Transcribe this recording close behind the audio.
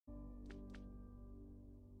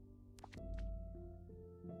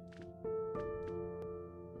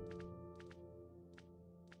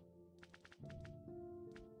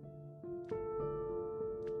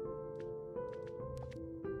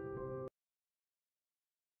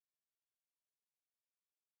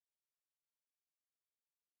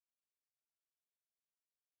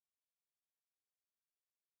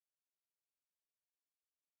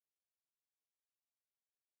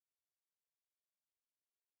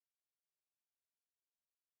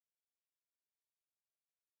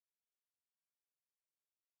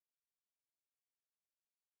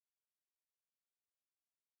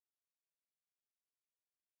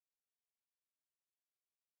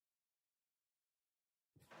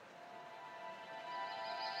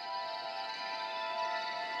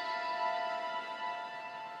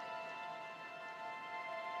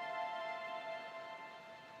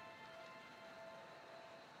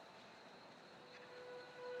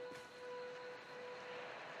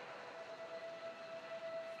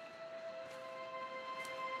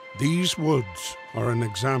These woods are an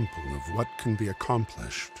example of what can be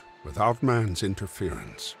accomplished without man's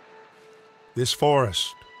interference. This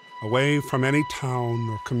forest, away from any town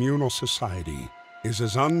or communal society, is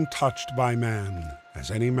as untouched by man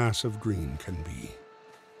as any mass of green can be.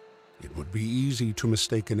 It would be easy to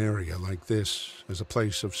mistake an area like this as a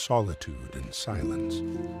place of solitude and silence.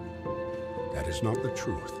 That is not the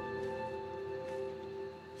truth.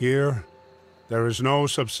 Here, there is no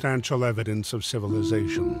substantial evidence of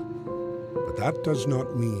civilization, but that does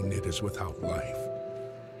not mean it is without life.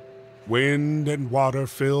 Wind and water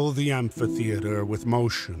fill the amphitheater with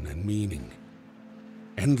motion and meaning.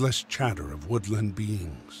 Endless chatter of woodland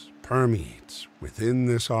beings permeates within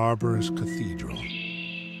this arborous cathedral.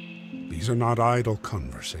 These are not idle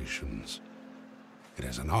conversations. It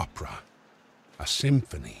is an opera, a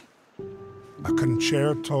symphony, a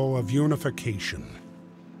concerto of unification,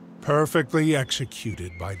 perfectly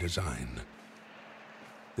executed by design.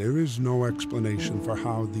 There is no explanation for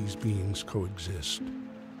how these beings coexist.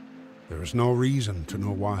 There is no reason to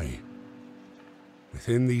know why.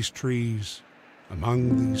 Within these trees,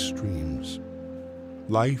 among these streams,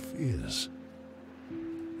 life is,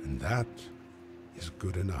 and that is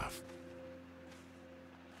good enough.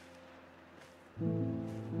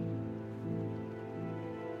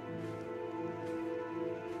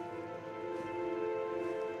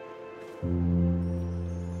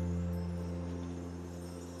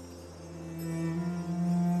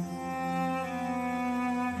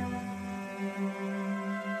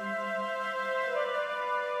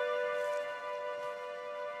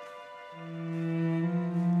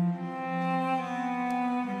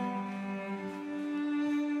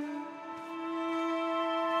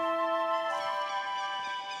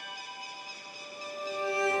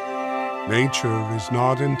 Nature is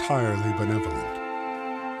not entirely benevolent,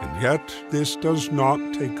 and yet this does not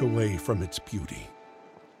take away from its beauty.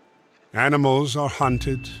 Animals are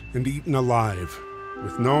hunted and eaten alive,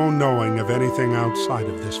 with no knowing of anything outside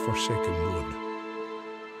of this forsaken wood.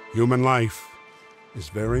 Human life is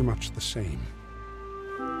very much the same.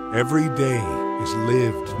 Every day is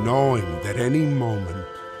lived knowing that any moment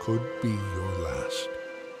could be your last.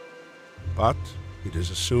 But it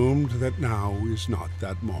is assumed that now is not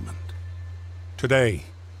that moment. Today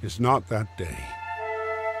is not that day.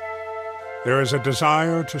 There is a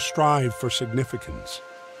desire to strive for significance,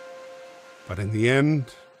 but in the end,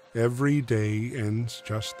 every day ends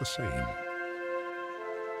just the same.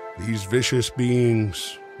 These vicious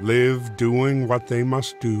beings live doing what they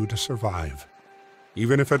must do to survive,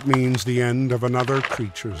 even if it means the end of another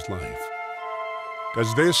creature's life.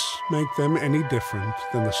 Does this make them any different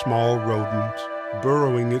than the small rodent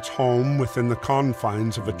burrowing its home within the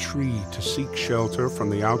confines of a tree to seek shelter from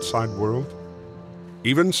the outside world?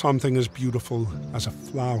 Even something as beautiful as a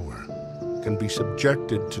flower can be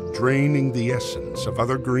subjected to draining the essence of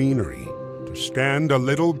other greenery to stand a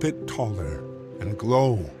little bit taller and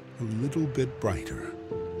glow a little bit brighter.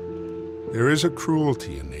 There is a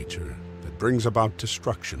cruelty in nature that brings about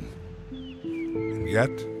destruction, and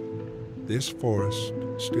yet this forest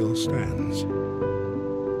still stands.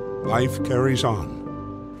 Life carries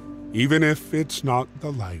on, even if it's not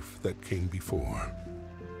the life that came before.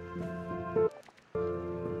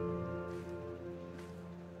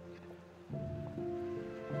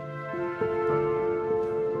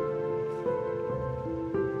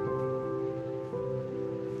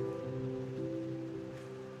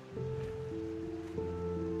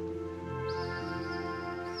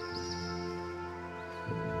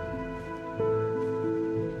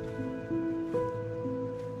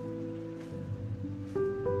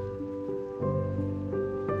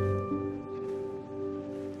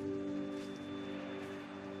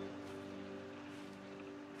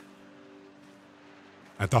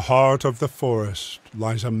 At the heart of the forest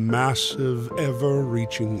lies a massive,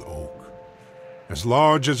 ever-reaching oak, as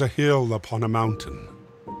large as a hill upon a mountain,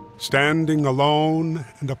 standing alone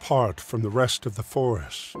and apart from the rest of the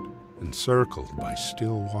forest, encircled by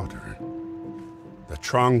still water. The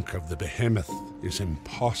trunk of the behemoth is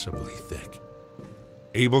impossibly thick,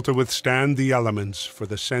 able to withstand the elements for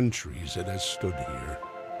the centuries it has stood here.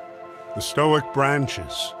 The stoic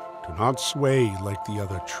branches do not sway like the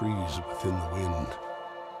other trees within the wind.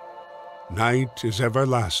 Night is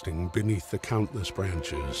everlasting beneath the countless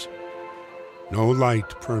branches. No light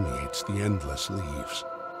permeates the endless leaves.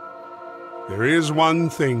 There is one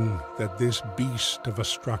thing that this beast of a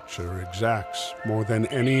structure exacts more than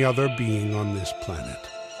any other being on this planet.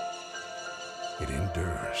 It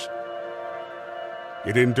endures.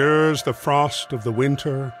 It endures the frost of the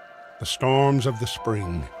winter, the storms of the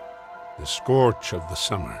spring, the scorch of the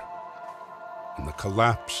summer, and the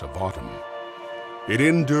collapse of autumn. It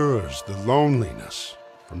endures the loneliness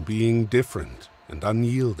from being different and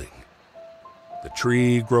unyielding. The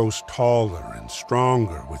tree grows taller and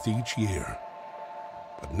stronger with each year,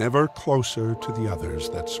 but never closer to the others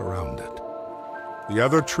that surround it. The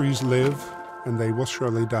other trees live, and they will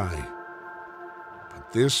surely die.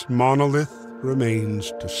 But this monolith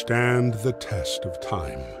remains to stand the test of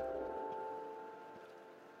time.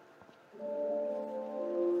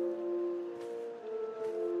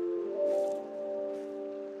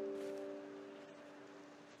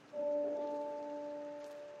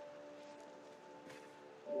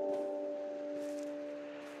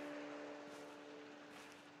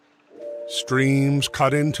 Streams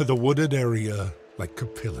cut into the wooded area like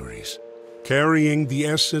capillaries, carrying the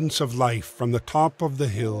essence of life from the top of the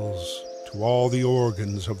hills to all the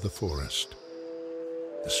organs of the forest.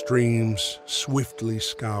 The streams swiftly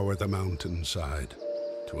scour the mountainside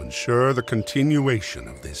to ensure the continuation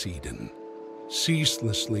of this Eden,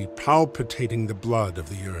 ceaselessly palpitating the blood of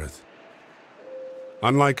the earth.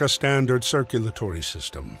 Unlike a standard circulatory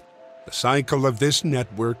system, the cycle of this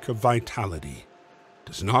network of vitality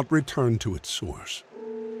does not return to its source.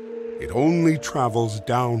 It only travels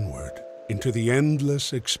downward into the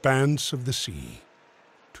endless expanse of the sea,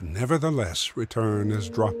 to nevertheless return as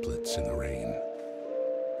droplets in the rain.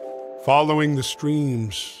 Following the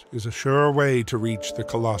streams is a sure way to reach the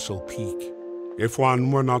colossal peak, if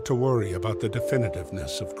one were not to worry about the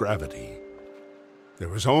definitiveness of gravity.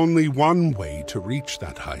 There is only one way to reach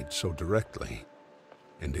that height so directly,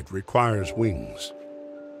 and it requires wings.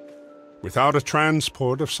 Without a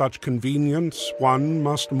transport of such convenience, one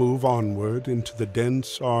must move onward into the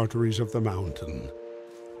dense arteries of the mountain,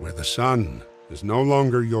 where the sun is no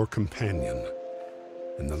longer your companion,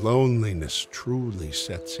 and the loneliness truly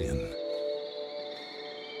sets in.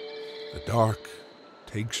 The dark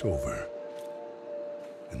takes over,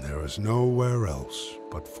 and there is nowhere else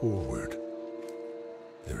but forward.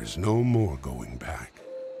 There is no more going back.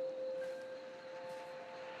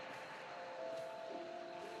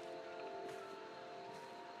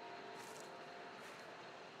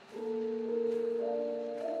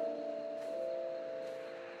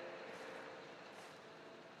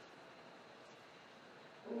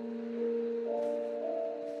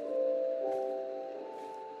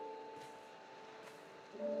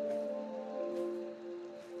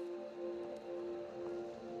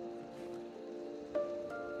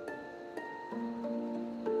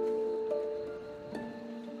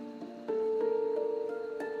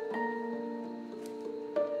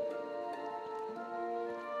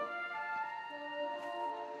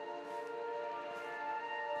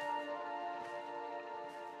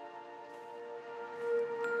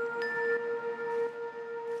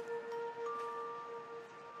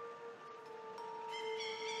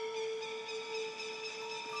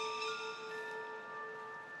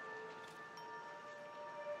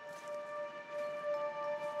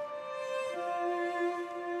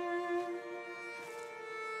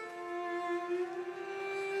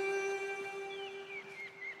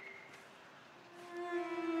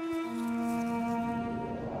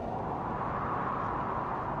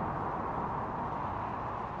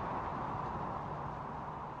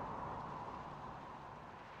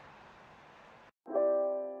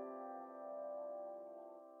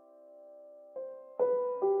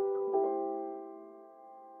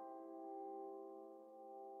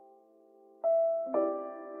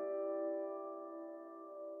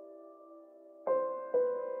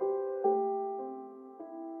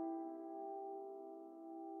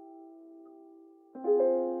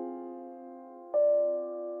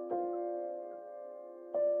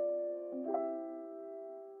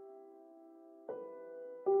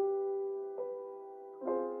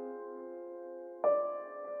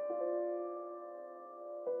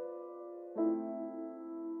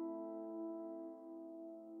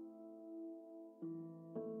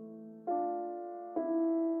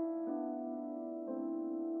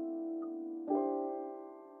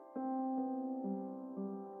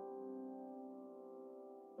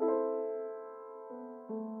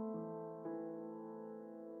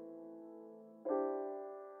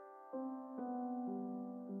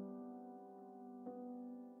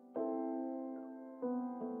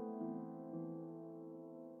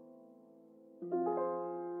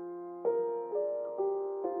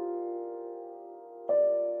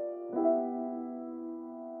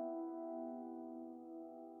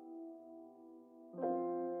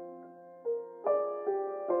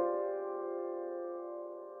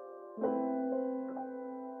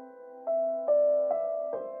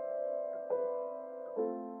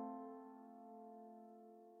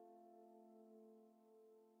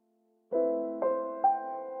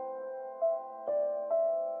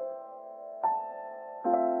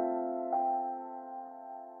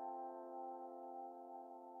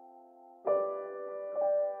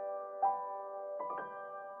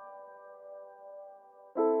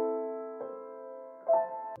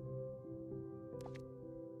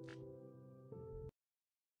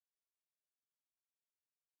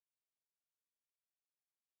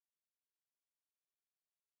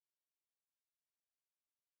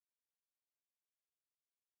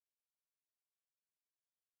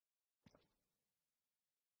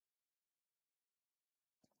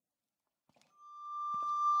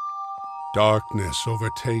 Darkness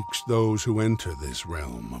overtakes those who enter this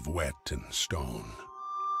realm of wet and stone.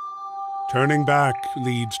 Turning back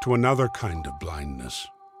leads to another kind of blindness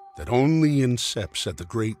that only incepts at the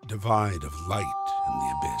great divide of light and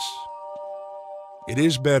the abyss. It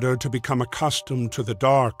is better to become accustomed to the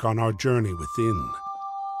dark on our journey within.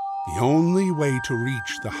 The only way to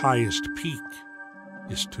reach the highest peak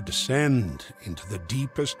is to descend into the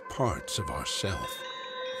deepest parts of ourself,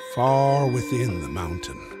 far within the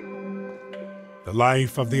mountain. The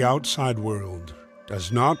life of the outside world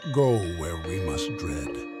does not go where we must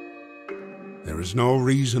dread. There is no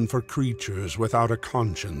reason for creatures without a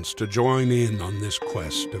conscience to join in on this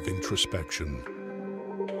quest of introspection.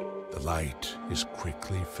 The light is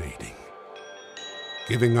quickly fading,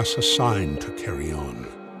 giving us a sign to carry on.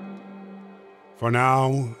 For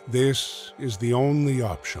now, this is the only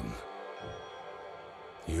option,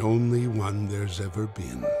 the only one there's ever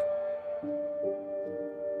been.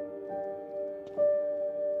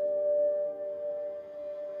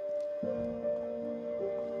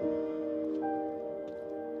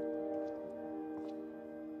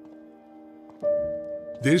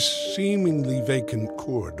 This seemingly vacant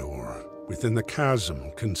corridor within the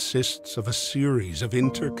chasm consists of a series of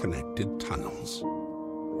interconnected tunnels,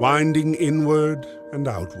 winding inward and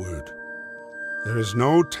outward. There is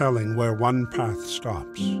no telling where one path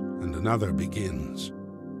stops and another begins.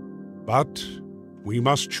 But we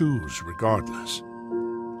must choose regardless.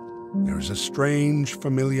 There is a strange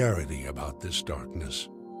familiarity about this darkness,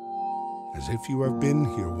 as if you have been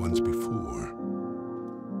here once before.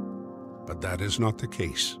 But that is not the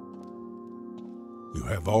case. You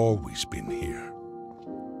have always been here.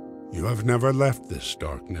 You have never left this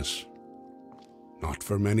darkness, not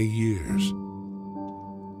for many years.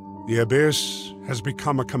 The abyss has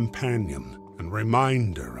become a companion and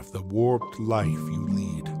reminder of the warped life you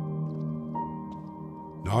lead.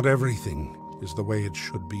 Not everything is the way it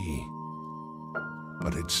should be,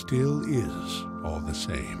 but it still is all the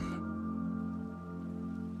same.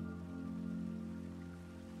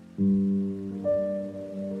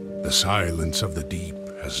 The silence of the deep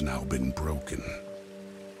has now been broken.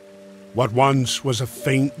 What once was a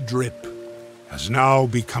faint drip has now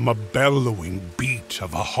become a bellowing beat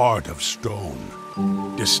of a heart of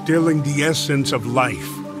stone, distilling the essence of life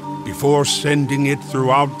before sending it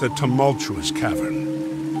throughout the tumultuous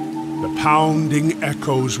cavern. The pounding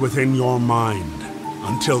echoes within your mind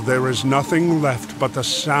until there is nothing left but the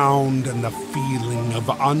sound and the feeling of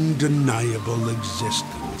undeniable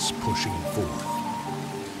existence pushing forth.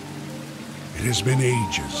 It has been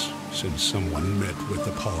ages since someone met with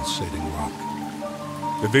the pulsating rock.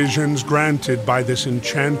 The visions granted by this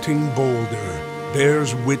enchanting boulder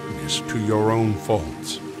bears witness to your own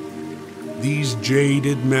faults. These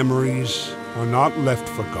jaded memories are not left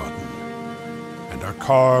forgotten and are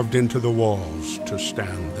carved into the walls to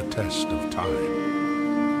stand the test of time.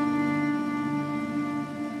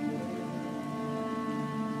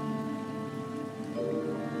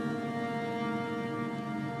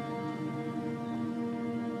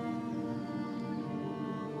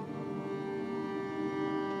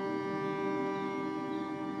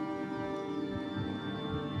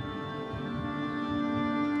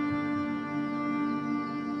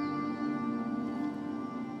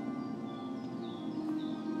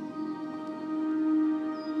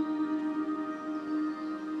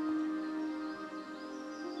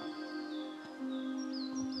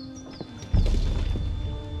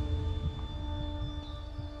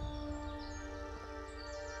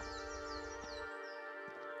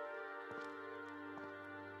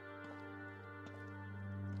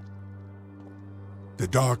 The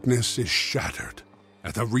darkness is shattered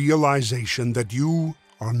at the realization that you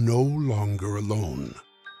are no longer alone.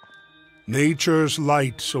 Nature's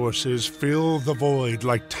light sources fill the void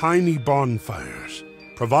like tiny bonfires,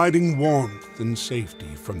 providing warmth and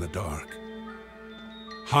safety from the dark.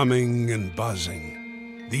 Humming and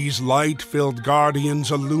buzzing, these light-filled guardians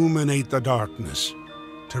illuminate the darkness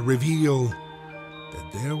to reveal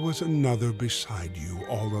that there was another beside you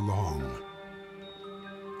all along.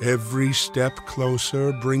 Every step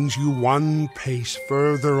closer brings you one pace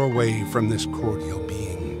further away from this cordial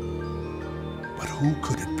being. But who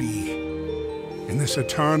could it be? In this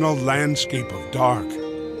eternal landscape of dark,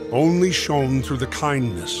 only shown through the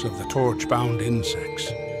kindness of the torch-bound insects,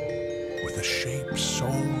 with a shape so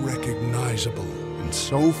recognizable and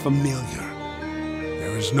so familiar,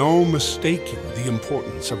 there is no mistaking the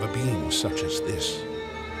importance of a being such as this.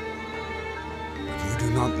 But you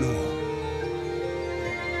do not know.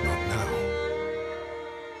 Not now.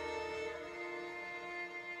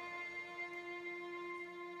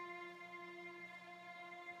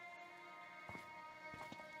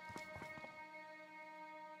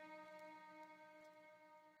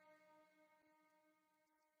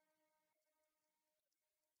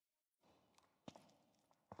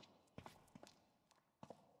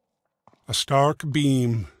 A stark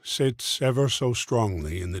beam sits ever so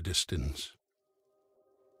strongly in the distance.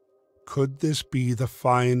 Could this be the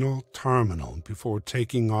final terminal before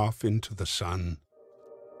taking off into the sun?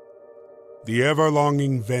 The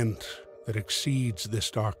ever-longing vent that exceeds this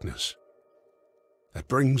darkness, that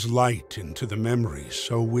brings light into the memories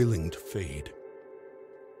so willing to fade.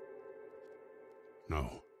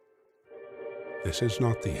 No, this is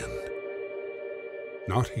not the end.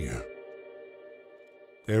 Not here.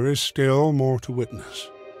 There is still more to witness.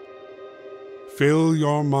 Fill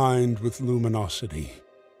your mind with luminosity.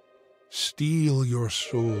 Steal your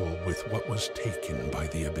soul with what was taken by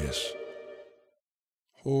the abyss.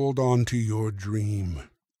 Hold on to your dream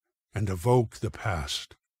and evoke the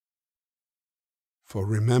past. For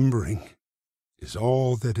remembering is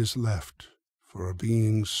all that is left for a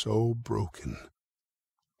being so broken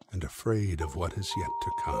and afraid of what is yet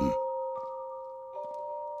to come.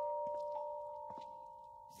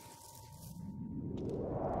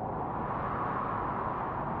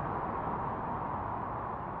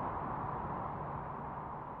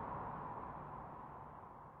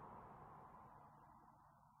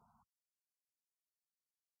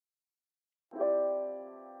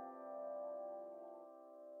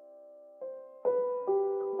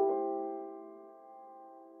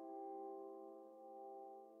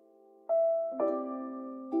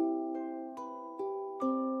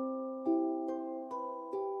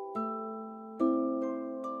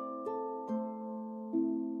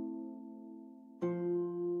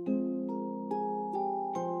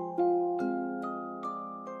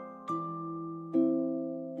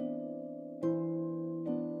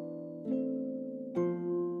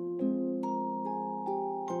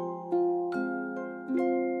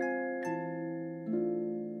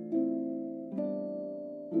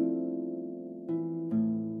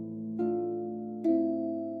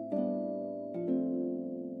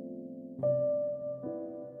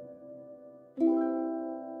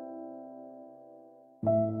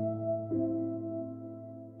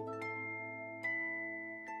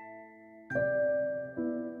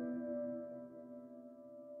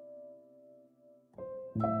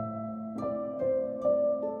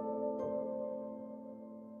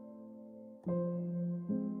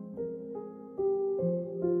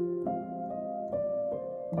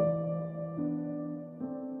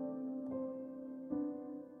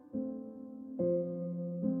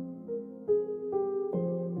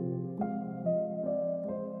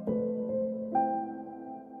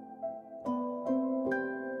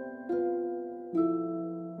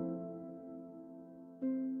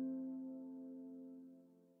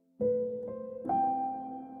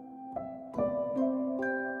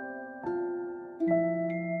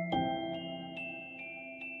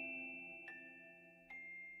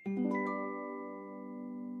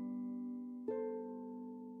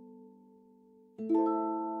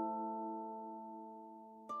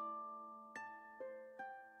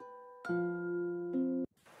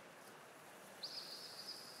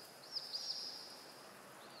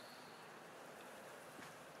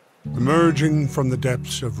 Emerging from the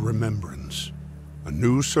depths of remembrance, a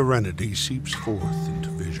new serenity seeps forth into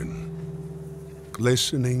vision.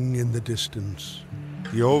 Glistening in the distance,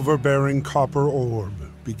 the overbearing copper orb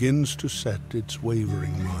begins to set its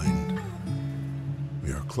wavering mind.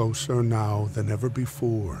 We are closer now than ever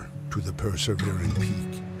before to the persevering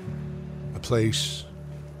peak, a place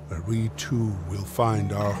where we too will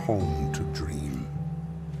find our home to dream.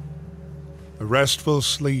 A restful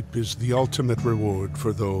sleep is the ultimate reward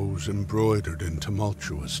for those embroidered in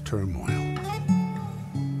tumultuous turmoil.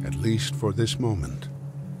 At least for this moment,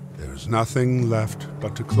 there is nothing left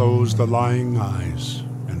but to close the lying eyes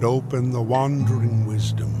and open the wandering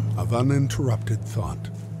wisdom of uninterrupted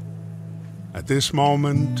thought. At this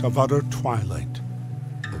moment of utter twilight,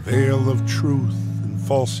 the veil of truth and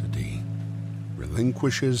falsity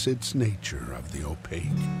relinquishes its nature of the opaque.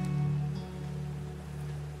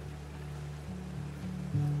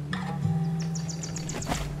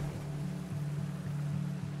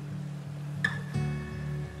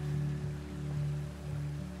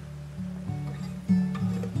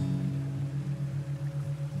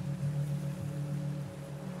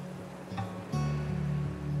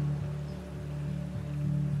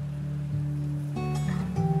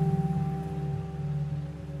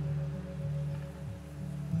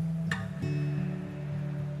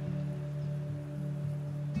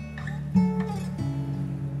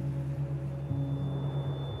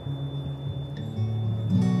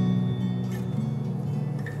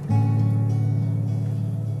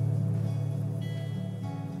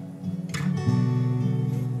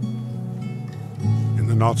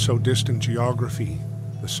 Not-so-distant geography,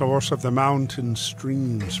 the source of the mountain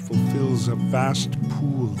streams fulfills a vast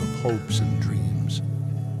pool of hopes and dreams.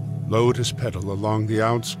 Lotus petal along the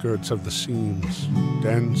outskirts of the seams,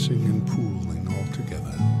 dancing and pooling all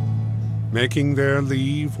together, making their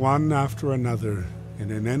leave one after another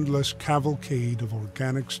in an endless cavalcade of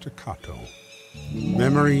organic staccato.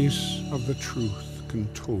 Memories of the truth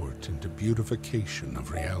contort into beautification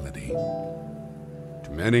of reality. To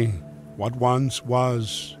many, what once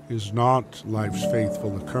was is not life's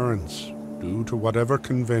faithful occurrence, due to whatever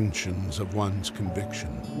conventions of one's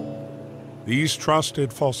conviction. These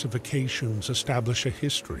trusted falsifications establish a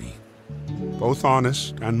history, both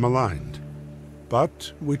honest and maligned.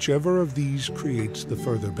 But whichever of these creates the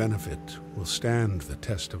further benefit will stand the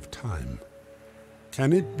test of time.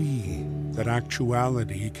 Can it be that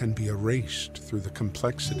actuality can be erased through the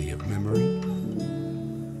complexity of memory?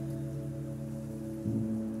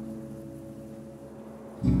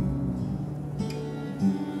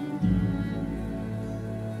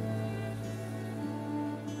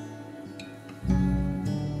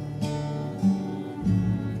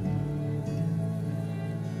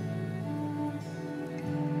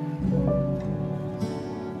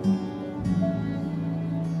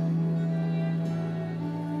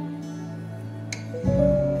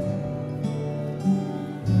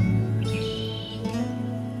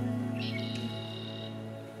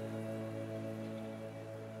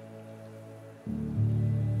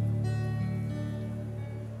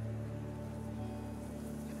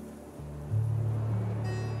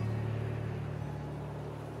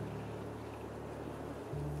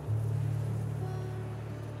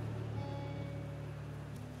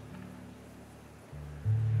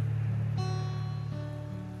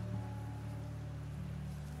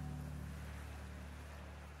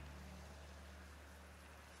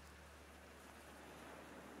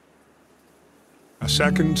 A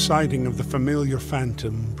second sighting of the familiar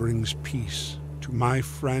phantom brings peace to my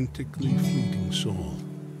frantically fleeting soul.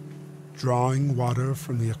 Drawing water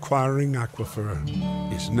from the acquiring aquifer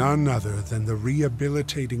is none other than the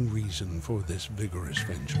rehabilitating reason for this vigorous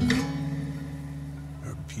venture.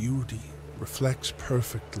 Her beauty reflects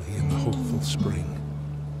perfectly in the hopeful spring.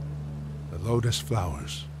 The lotus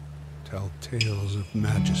flowers tell tales of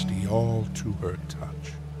majesty all to her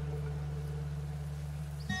touch.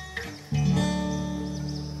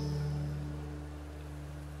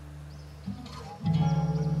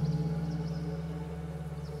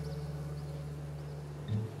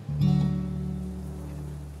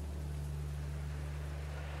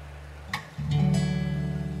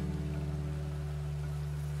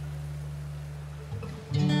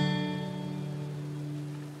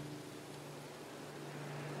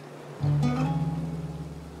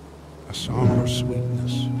 A somber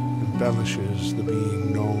sweetness embellishes the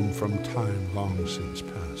being known from time long since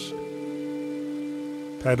past.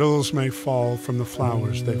 Petals may fall from the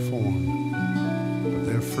flowers they form, but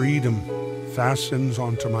their freedom fastens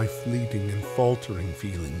onto my fleeting and faltering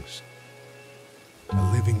feelings.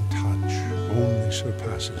 A living touch only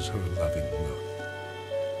surpasses her loving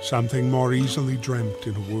look, something more easily dreamt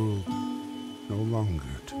in a world no longer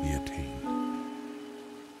to be attained.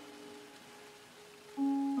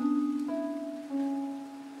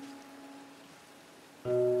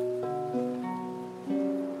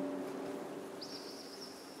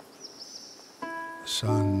 The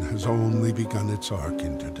sun has only begun its arc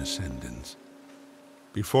into descendants.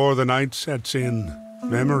 Before the night sets in,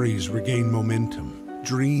 memories regain momentum,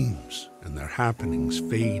 dreams and their happenings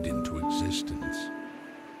fade into existence.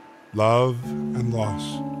 Love and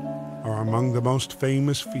loss are among the most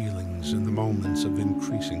famous feelings in the moments of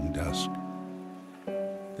increasing dusk.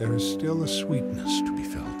 There is still a sweetness to be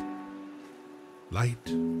felt. Light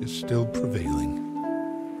is still prevailing.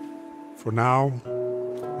 For now,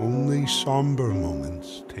 only somber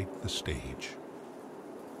moments take the stage.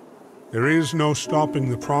 There is no stopping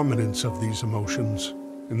the prominence of these emotions.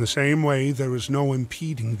 In the same way, there is no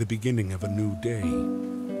impeding the beginning of a new day.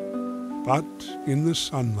 But in the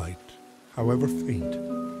sunlight, however faint,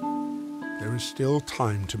 there is still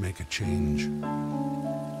time to make a change.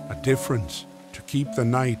 A difference to keep the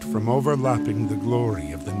night from overlapping the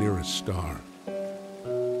glory of the nearest star.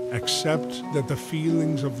 Accept that the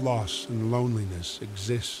feelings of loss and loneliness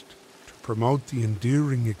exist to promote the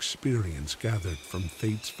endearing experience gathered from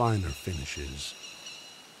fate's finer finishes.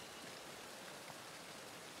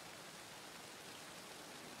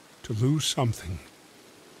 To lose something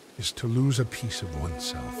is to lose a piece of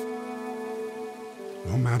oneself.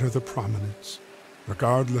 No matter the prominence,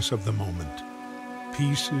 regardless of the moment,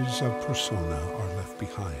 pieces of persona are left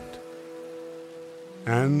behind.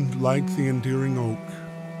 And like the endearing oak,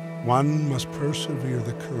 One must persevere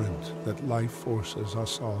the current that life forces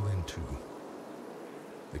us all into.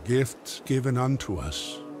 The gifts given unto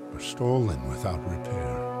us are stolen without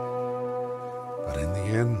repair. But in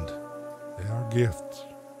the end, they are gifts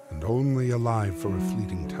and only alive for a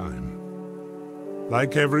fleeting time.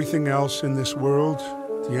 Like everything else in this world,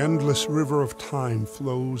 the endless river of time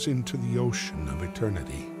flows into the ocean of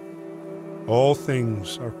eternity. All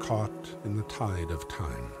things are caught in the tide of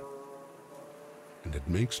time, and it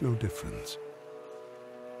makes no difference.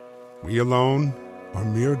 We alone are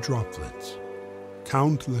mere droplets,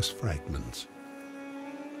 countless fragments,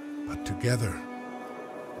 but together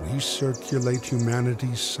we circulate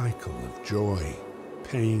humanity's cycle of joy,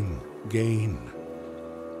 pain, gain,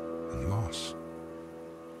 and loss.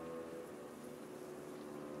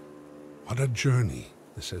 What a journey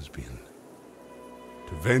this has been.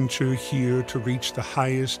 To venture here to reach the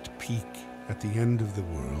highest peak at the end of the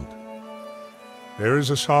world. There is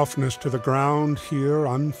a softness to the ground here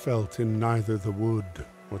unfelt in neither the wood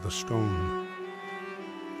or the stone.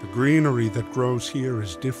 The greenery that grows here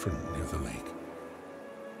is different near the lake.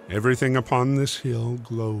 Everything upon this hill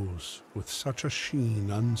glows with such a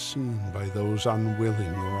sheen unseen by those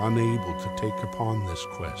unwilling or unable to take upon this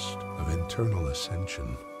quest of internal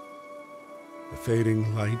ascension. The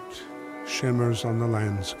fading light shimmers on the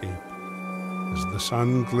landscape as the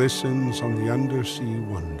sun glistens on the undersea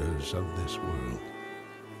wonders of this world,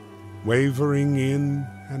 wavering in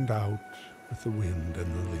and out with the wind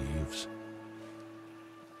and the leaves.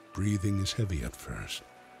 Breathing is heavy at first,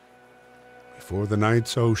 before the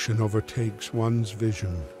night's ocean overtakes one's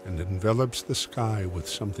vision and envelops the sky with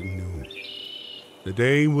something new. The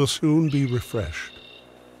day will soon be refreshed,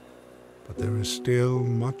 but there is still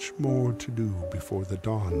much more to do before the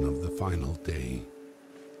dawn of the final day.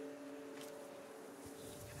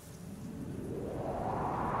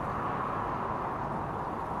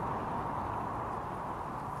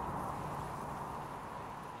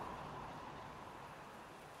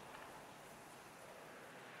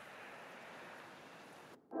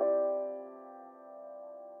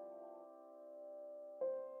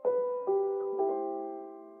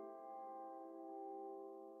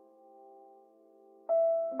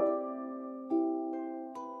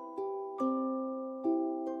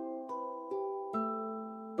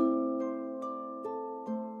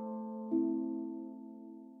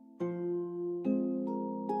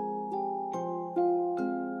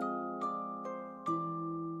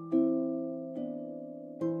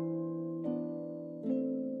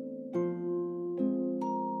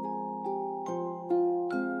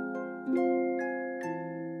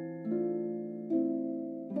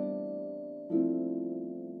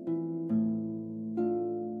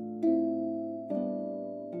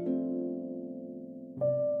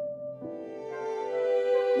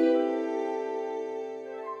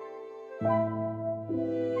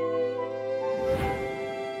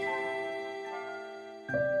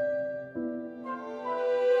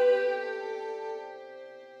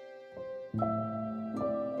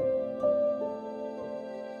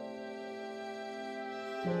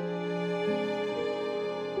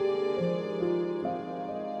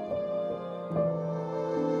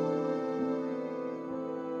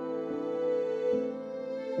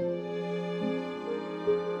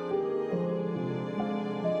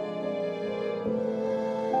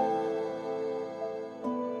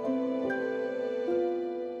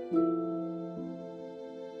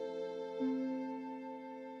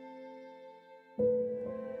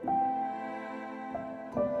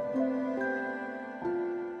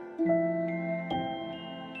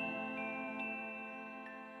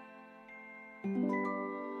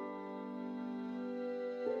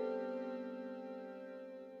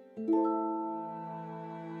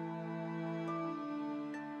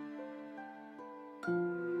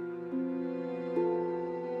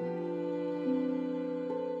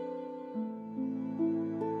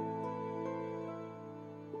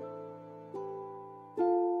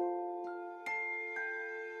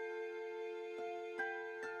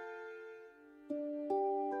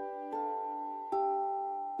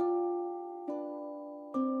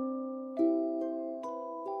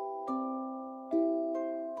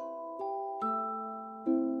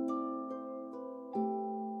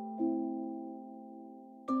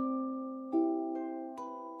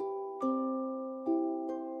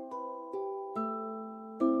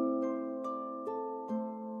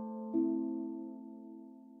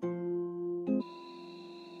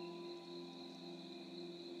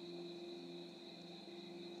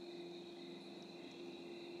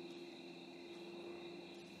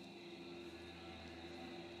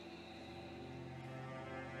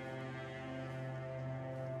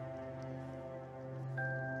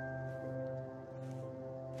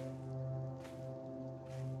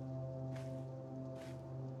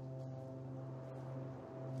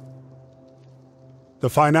 The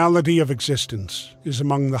finality of existence is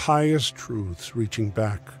among the highest truths reaching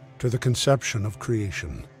back to the conception of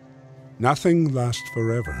creation. Nothing lasts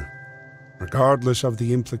forever, regardless of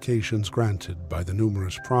the implications granted by the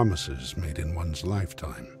numerous promises made in one's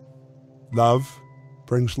lifetime. Love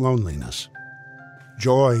brings loneliness.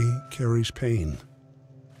 Joy carries pain.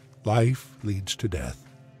 Life leads to death.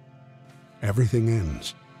 Everything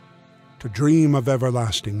ends. To dream of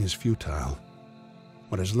everlasting is futile.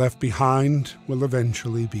 What is left behind will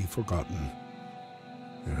eventually be forgotten.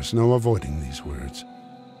 There is no avoiding these words.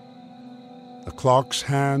 The clock's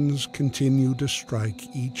hands continue to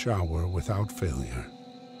strike each hour without failure,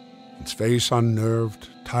 its face unnerved,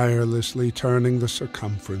 tirelessly turning the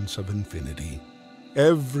circumference of infinity.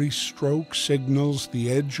 Every stroke signals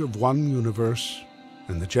the edge of one universe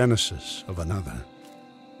and the genesis of another.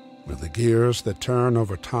 Will the gears that turn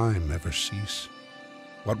over time ever cease?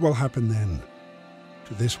 What will happen then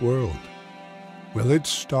to this world? Will it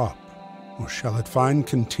stop, or shall it find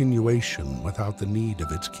continuation without the need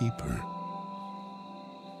of its keeper?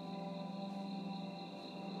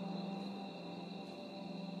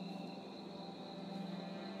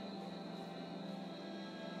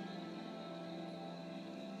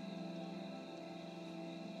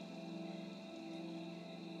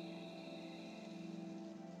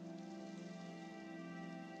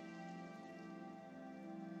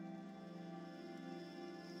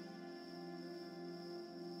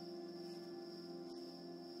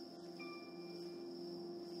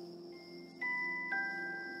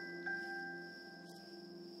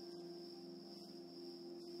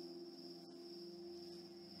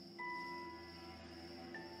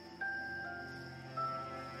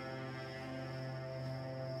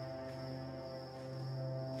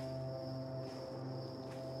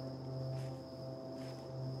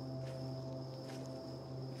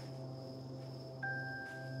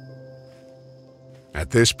 At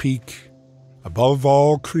this peak, above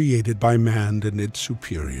all created by man and its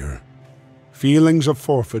superior, feelings of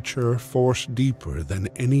forfeiture force deeper than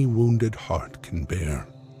any wounded heart can bear.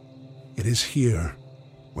 It is here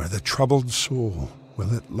where the troubled soul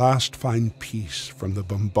will at last find peace from the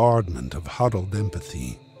bombardment of huddled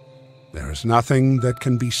empathy. There is nothing that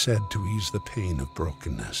can be said to ease the pain of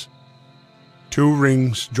brokenness. Two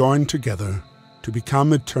rings joined together to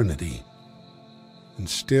become eternity, and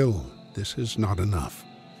still this is not enough.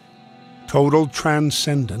 Total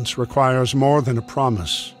transcendence requires more than a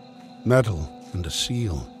promise, metal, and a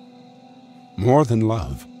seal. More than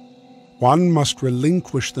love. One must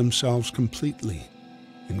relinquish themselves completely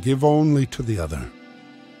and give only to the other.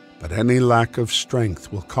 But any lack of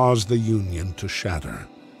strength will cause the union to shatter,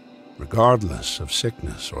 regardless of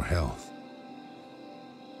sickness or health.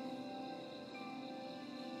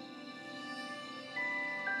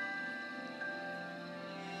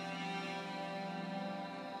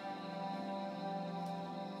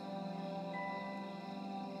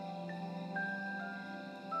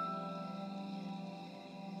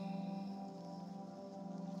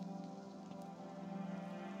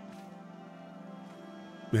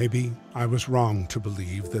 Maybe I was wrong to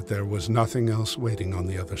believe that there was nothing else waiting on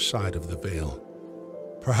the other side of the veil.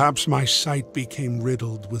 Perhaps my sight became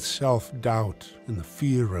riddled with self-doubt and the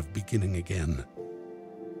fear of beginning again.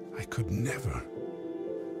 I could never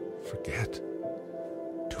forget.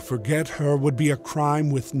 To forget her would be a crime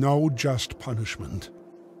with no just punishment,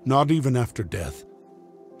 not even after death.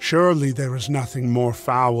 Surely there is nothing more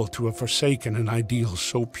foul to have forsaken an ideal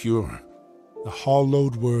so pure. The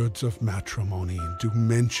hollowed words of matrimony do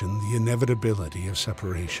mention the inevitability of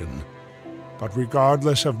separation. But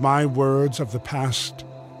regardless of my words of the past,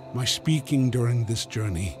 my speaking during this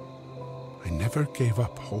journey, I never gave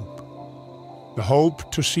up hope. The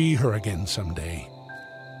hope to see her again someday.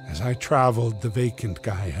 As I traveled the vacant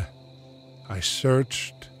Gaia, I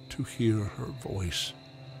searched to hear her voice,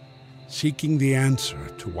 seeking the answer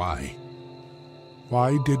to why.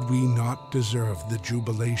 Why did we not deserve the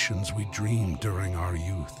jubilations we dreamed during our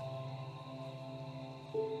youth?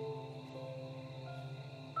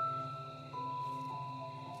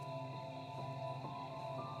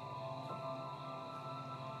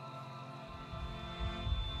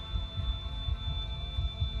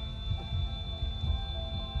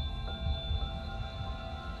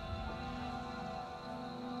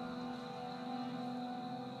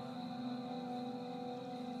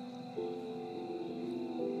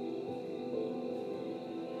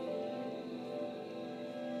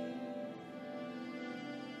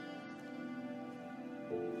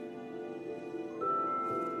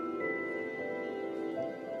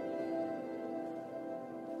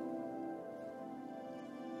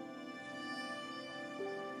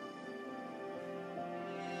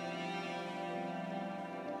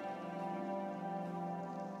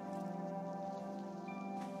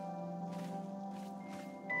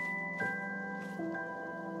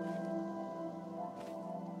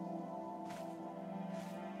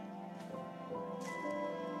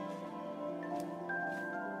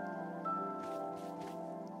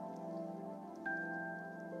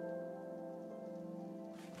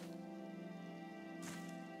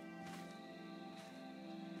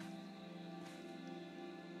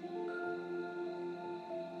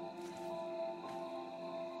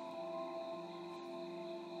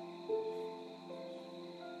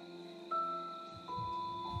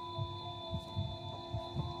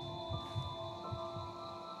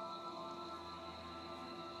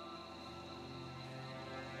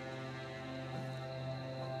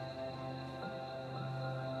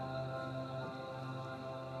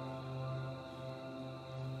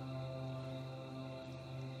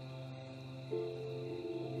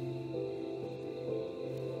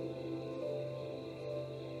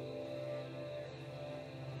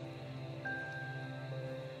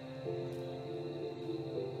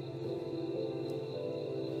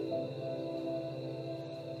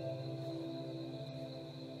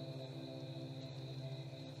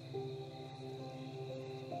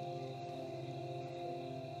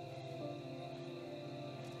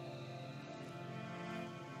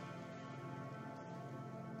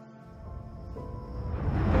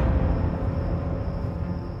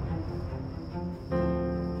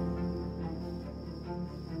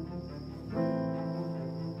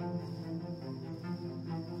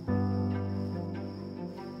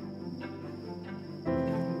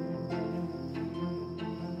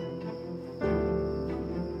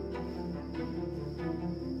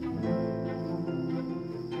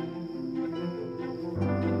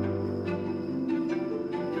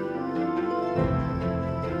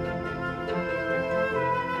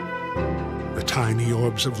 tiny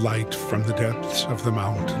orbs of light from the depths of the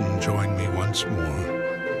mountain join me once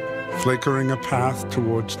more, flickering a path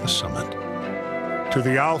towards the summit, to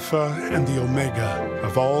the Alpha and the Omega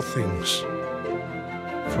of all things.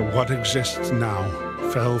 For what exists now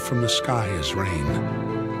fell from the sky as rain,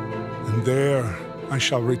 and there I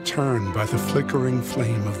shall return by the flickering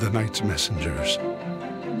flame of the night's messengers.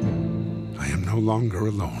 I am no longer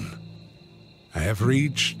alone. I have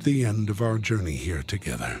reached the end of our journey here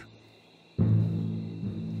together.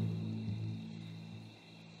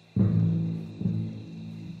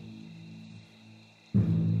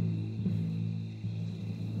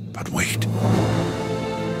 But wait.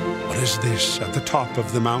 What is this at the top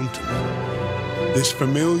of the mountain? This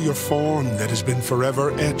familiar form that has been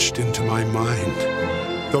forever etched into my mind.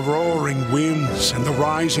 The roaring winds and the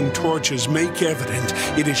rising torches make evident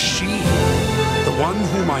it is she, the one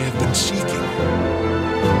whom I have been seeking.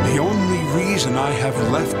 The only reason I have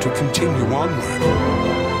left to continue onward.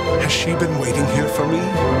 Has she been waiting here for me?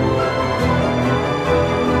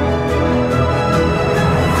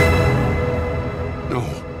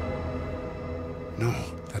 No,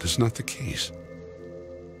 that is not the case.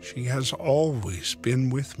 She has always been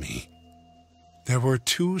with me. There were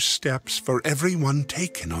 2 steps for every one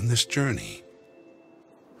taken on this journey.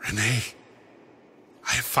 Renee,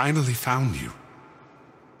 I have finally found you.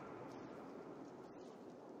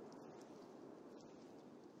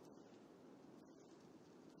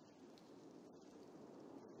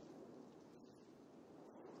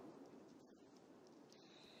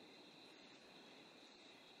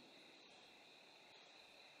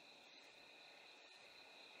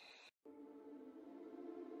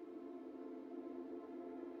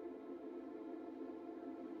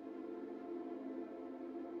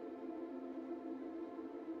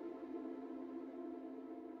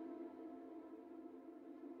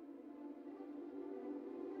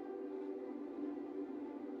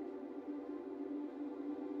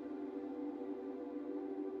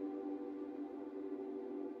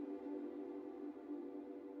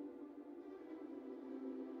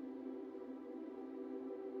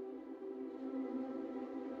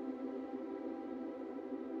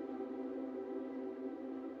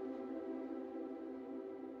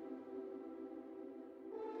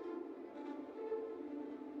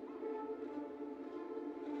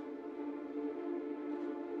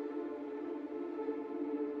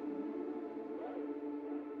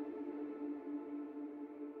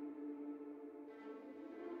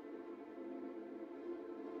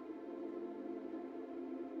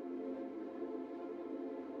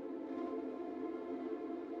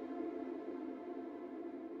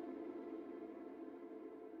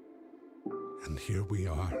 And here we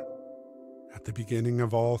are, at the beginning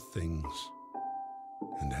of all things,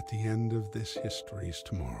 and at the end of this history's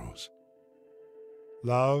tomorrows.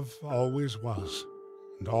 Love always was,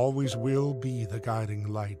 and always will be the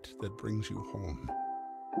guiding light that brings you home,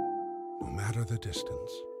 no matter the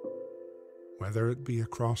distance, whether it be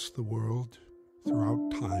across the world,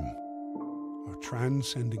 throughout time, or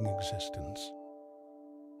transcending existence.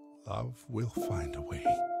 Love will find a way.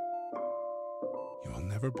 You will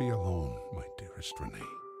never be alone, my dearest Renee.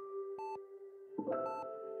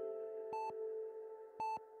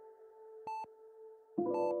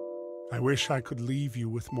 I wish I could leave you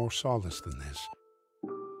with more solace than this,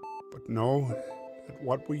 but know that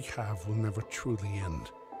what we have will never truly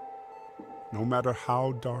end. No matter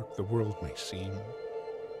how dark the world may seem,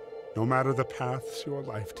 no matter the paths your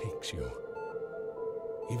life takes you,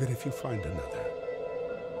 even if you find another,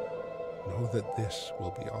 know that this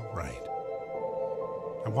will be all right.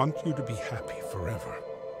 I want you to be happy forever.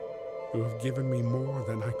 You have given me more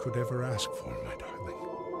than I could ever ask for, my darling.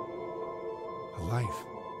 A life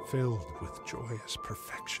filled with joyous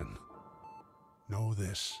perfection. Know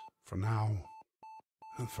this for now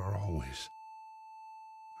and for always.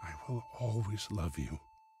 I will always love you.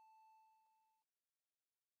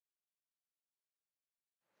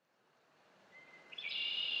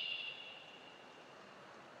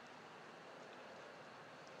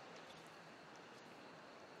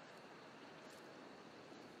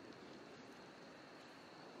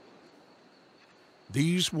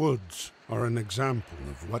 These woods are an example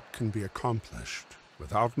of what can be accomplished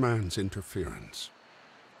without man's interference.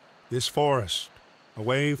 This forest,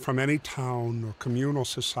 away from any town or communal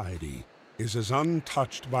society, is as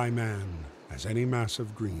untouched by man as any mass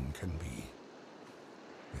of green can be.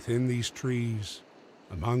 Within these trees,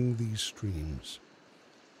 among these streams,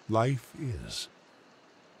 life is,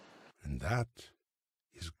 and that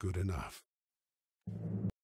is good enough.